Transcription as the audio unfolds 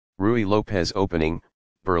Ruy Lopez opening,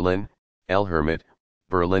 Berlin, El Hermit,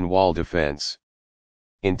 Berlin Wall defense.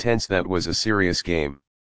 Intense. That was a serious game.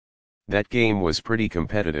 That game was pretty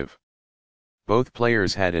competitive. Both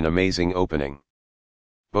players had an amazing opening.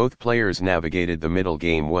 Both players navigated the middle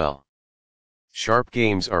game well. Sharp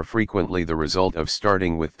games are frequently the result of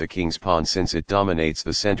starting with the king's pawn, since it dominates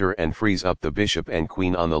the center and frees up the bishop and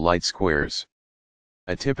queen on the light squares.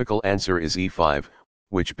 A typical answer is e5,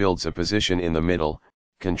 which builds a position in the middle,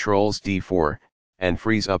 controls d4, and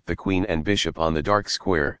frees up the queen and bishop on the dark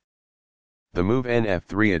square. The move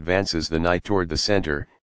nf3 advances the knight toward the center,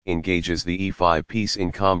 engages the e5 piece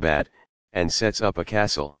in combat, and sets up a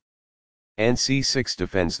castle. nc6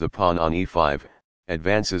 defends the pawn on e5,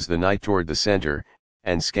 advances the knight toward the center,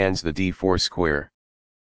 and scans the d4 square.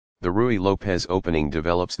 The Ruy Lopez opening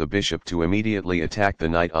develops the bishop to immediately attack the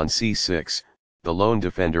knight on c6, the lone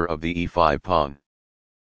defender of the e5 pawn.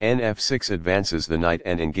 nf6 advances the knight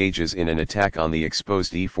and engages in an attack on the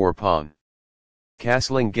exposed e4 pawn.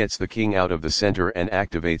 Castling gets the king out of the center and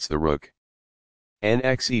activates the rook.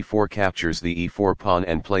 nxe4 captures the e4 pawn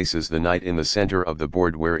and places the knight in the center of the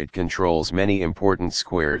board, where it controls many important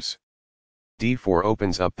squares. d4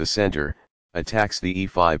 opens up the center, attacks the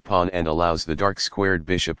e5 pawn and allows the dark squared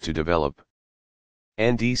bishop to develop.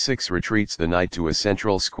 d6 retreats the knight to a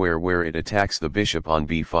central square, where it attacks the bishop on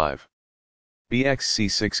b5.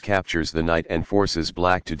 bxc6 captures the knight and forces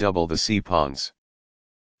black to double the c-pawns.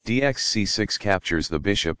 dxc6 captures the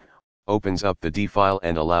bishop, opens up the d-file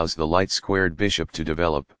and allows the light squared bishop to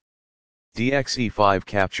develop. dxe5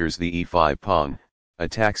 captures the e5 pawn,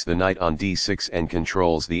 attacks the knight on d6 and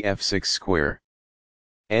controls the f6 square.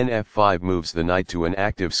 nf5 moves the knight to an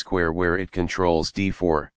active square, where it controls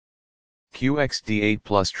d4. qxd8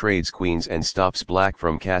 plus trades queens and stops black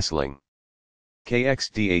from castling.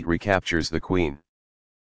 kxd8 recaptures the queen.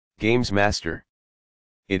 Game's master.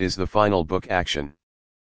 It is the final book action.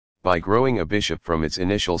 By growing a bishop from its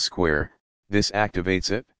initial square, this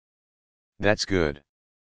activates it. That's good.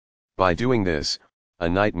 By doing this, a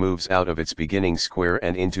knight moves out of its beginning square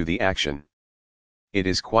and into the action. It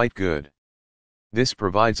is quite good. This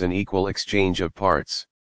provides an equal exchange of parts.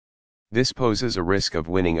 This poses a risk of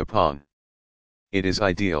winning a pawn. It is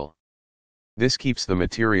ideal. This keeps the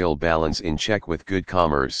material balance in check with good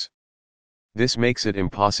commerce. This makes it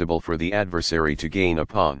impossible for the adversary to gain a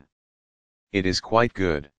pawn. It is quite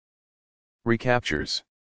good. Recaptures.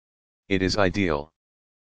 It is ideal.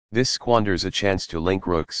 This squanders a chance to link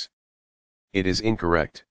rooks. It is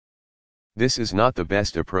incorrect. This is not the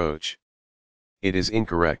best approach. It is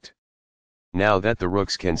incorrect. Now that the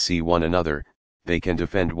rooks can see one another, they can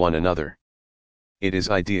defend one another. It is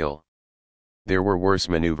ideal. There were worse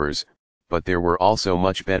maneuvers, but there were also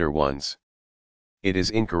much better ones. It is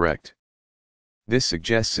incorrect. This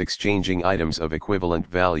suggests exchanging items of equivalent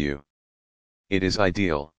value. It is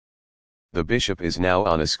ideal. The bishop is now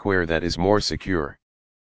on a square that is more secure.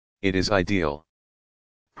 It is ideal.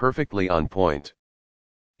 Perfectly on point.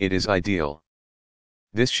 It is ideal.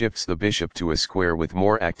 This shifts the bishop to a square with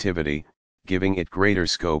more activity, giving it greater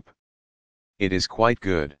scope. It is quite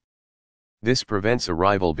good. This prevents a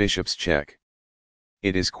rival bishop's check.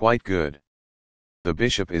 It is quite good. The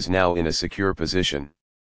bishop is now in a secure position.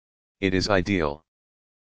 It is ideal.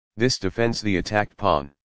 This defends the attacked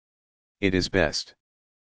pawn. It is best.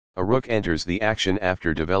 A rook enters the action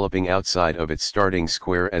after developing outside of its starting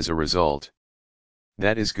square as a result.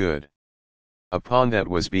 That is good. A pawn that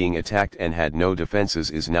was being attacked and had no defenses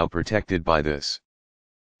is now protected by this.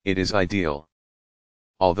 It is ideal.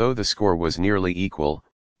 Although the score was nearly equal,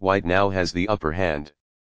 white now has the upper hand.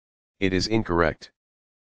 It is incorrect.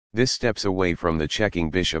 This steps away from the checking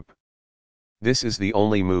bishop. This is the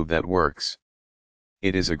only move that works.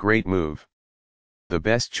 It is a great move. The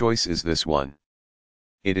best choice is this one.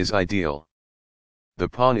 It is ideal. The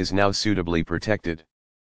pawn is now suitably protected.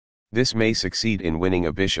 This may succeed in winning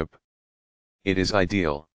a bishop. It is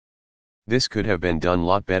ideal. This could have been done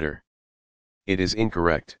lot better. It is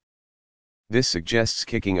incorrect. This suggests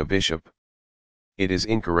kicking a bishop. It is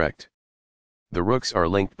incorrect. The rooks are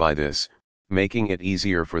linked by this, making it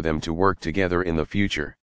easier for them to work together in the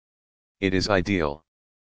future. It is ideal.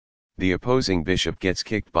 The opposing bishop gets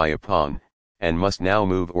kicked by a pawn, and must now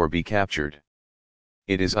move or be captured.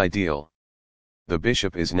 It is ideal. The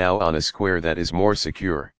bishop is now on a square that is more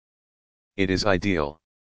secure. It is ideal.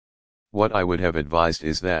 What I would have advised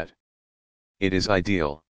is that. It is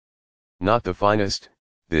ideal. Not the finest,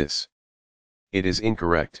 this. It is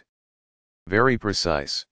incorrect. Very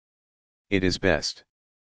precise. It is best.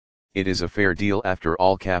 It is a fair deal after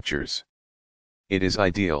all captures. It is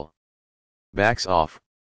ideal. Backs off.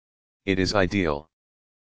 It is ideal.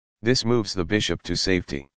 This moves the bishop to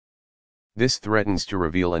safety. This threatens to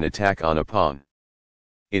reveal an attack on a pawn.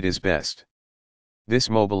 It is best. This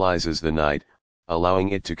mobilizes the knight, allowing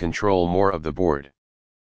it to control more of the board.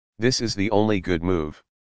 This is the only good move.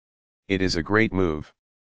 It is a great move.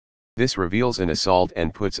 This reveals an assault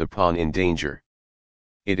and puts a pawn in danger.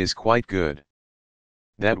 It is quite good.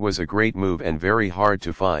 That was a great move and very hard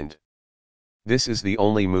to find. This is the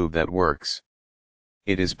only move that works.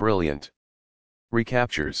 It is brilliant.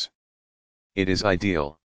 Recaptures. It is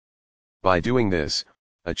ideal. By doing this,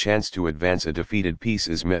 a chance to advance a defeated piece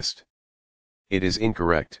is missed. It is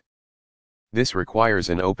incorrect. This requires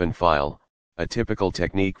an open file, a typical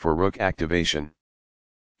technique for rook activation.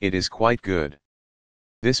 It is quite good.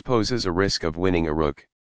 This poses a risk of winning a rook.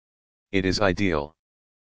 It is ideal.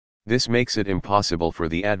 This makes it impossible for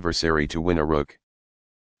the adversary to win a rook.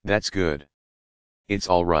 That's good. It's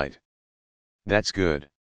alright. That's good.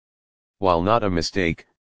 While not a mistake,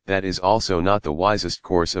 that is also not the wisest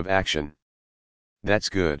course of action. That's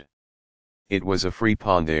good. It was a free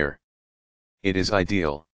pawn there. It is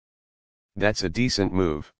ideal. That's a decent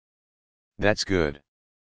move. That's good.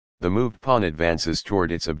 The moved pawn advances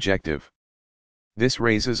toward its objective. This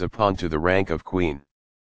raises a pawn to the rank of queen.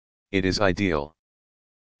 It is ideal.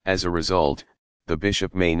 As a result, the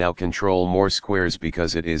bishop may now control more squares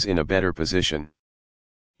because it is in a better position.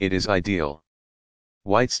 It is ideal.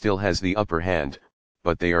 White still has the upper hand,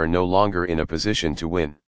 but they are no longer in a position to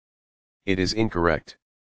win. It is incorrect.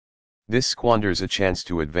 This squanders a chance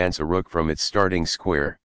to advance a rook from its starting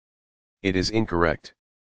square. It is incorrect.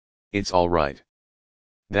 It's alright.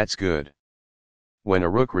 That's good. When a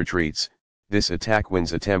rook retreats, this attack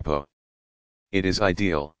wins a tempo. It is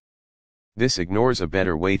ideal. This ignores a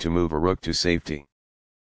better way to move a rook to safety.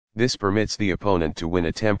 This permits the opponent to win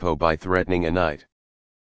a tempo by threatening a knight.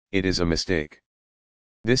 It is a mistake.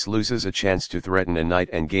 This loses a chance to threaten a knight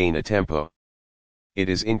and gain a tempo. It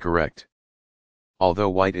is incorrect. Although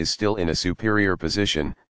white is still in a superior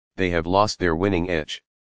position, they have lost their winning edge.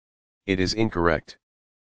 It is incorrect.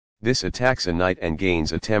 This attacks a knight and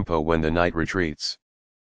gains a tempo when the knight retreats.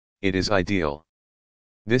 It is ideal.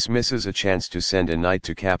 This misses a chance to send a knight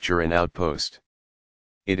to capture an outpost.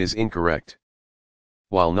 It is incorrect.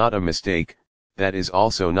 While not a mistake, that is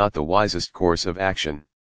also not the wisest course of action.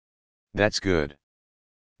 That's good.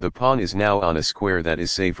 The pawn is now on a square that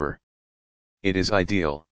is safer. It is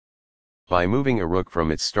ideal. By moving a rook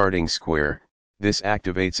from its starting square, this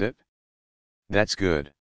activates it. That's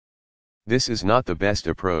good. This is not the best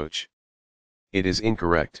approach. It is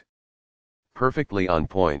incorrect. Perfectly on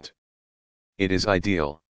point. It is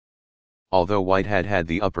ideal. Although white had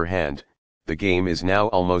the upper hand, the game is now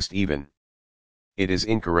almost even. It is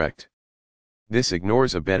incorrect. This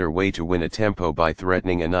ignores a better way to win a tempo by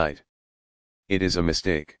threatening a knight. It is a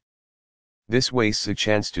mistake. This wastes a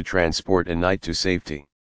chance to transport a knight to safety.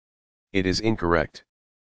 It is incorrect.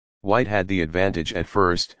 White had the advantage at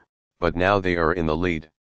first, but now they are in the lead.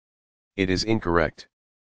 It is incorrect.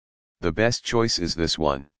 The best choice is this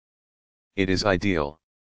one. It is ideal.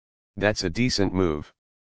 That's a decent move.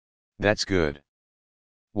 That's good.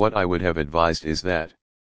 What I would have advised is that.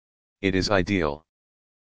 It is ideal.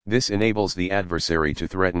 This enables the adversary to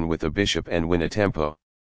threaten with a bishop and win a tempo.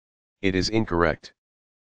 It is incorrect.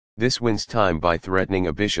 This wins time by threatening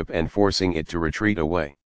a bishop and forcing it to retreat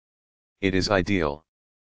away. It is ideal.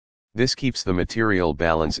 This keeps the material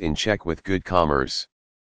balance in check with good commerce.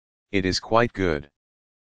 It is quite good.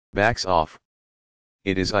 Backs off.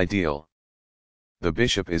 It is ideal. The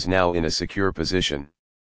bishop is now in a secure position.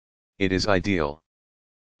 It is ideal.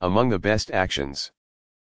 Among the best actions.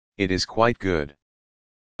 It is quite good.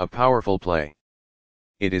 A powerful play.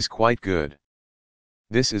 It is quite good.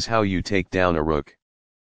 This is how you take down a rook.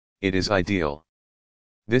 It is ideal.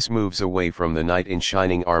 This moves away from the knight in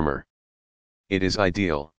shining armor. It is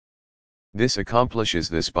ideal. This accomplishes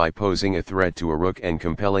this by posing a threat to a rook and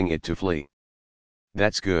compelling it to flee.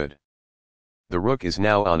 That's good. The rook is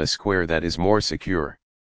now on a square that is more secure.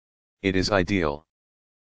 It is ideal.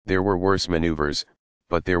 There were worse maneuvers,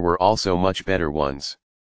 but there were also much better ones.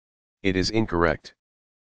 It is incorrect.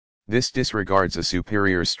 This disregards a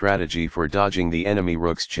superior strategy for dodging the enemy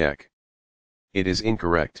rook's check. It is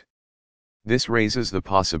incorrect. This raises the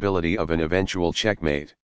possibility of an eventual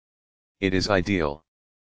checkmate. It is ideal.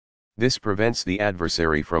 This prevents the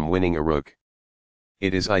adversary from winning a rook.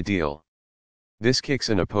 It is ideal. This kicks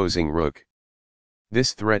an opposing rook.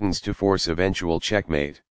 This threatens to force eventual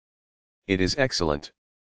checkmate. It is excellent.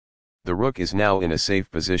 The rook is now in a safe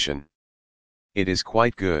position. It is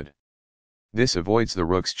quite good. This avoids the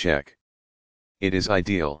rook's check. It is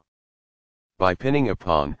ideal. By pinning a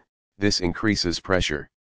pawn, this increases pressure.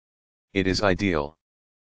 It is ideal.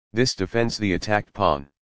 This defends the attacked pawn.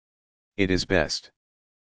 It is best.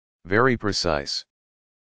 Very precise.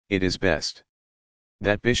 It is best.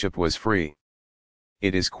 That bishop was free.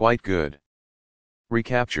 It is quite good.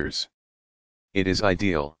 Recaptures. It is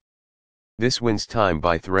ideal. This wins time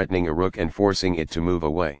by threatening a rook and forcing it to move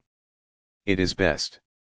away. It is best.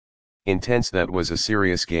 Intense. That was a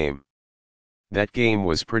serious game. That game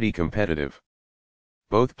was pretty competitive.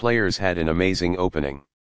 Both players had an amazing opening.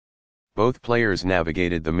 Both players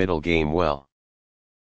navigated the middle game well.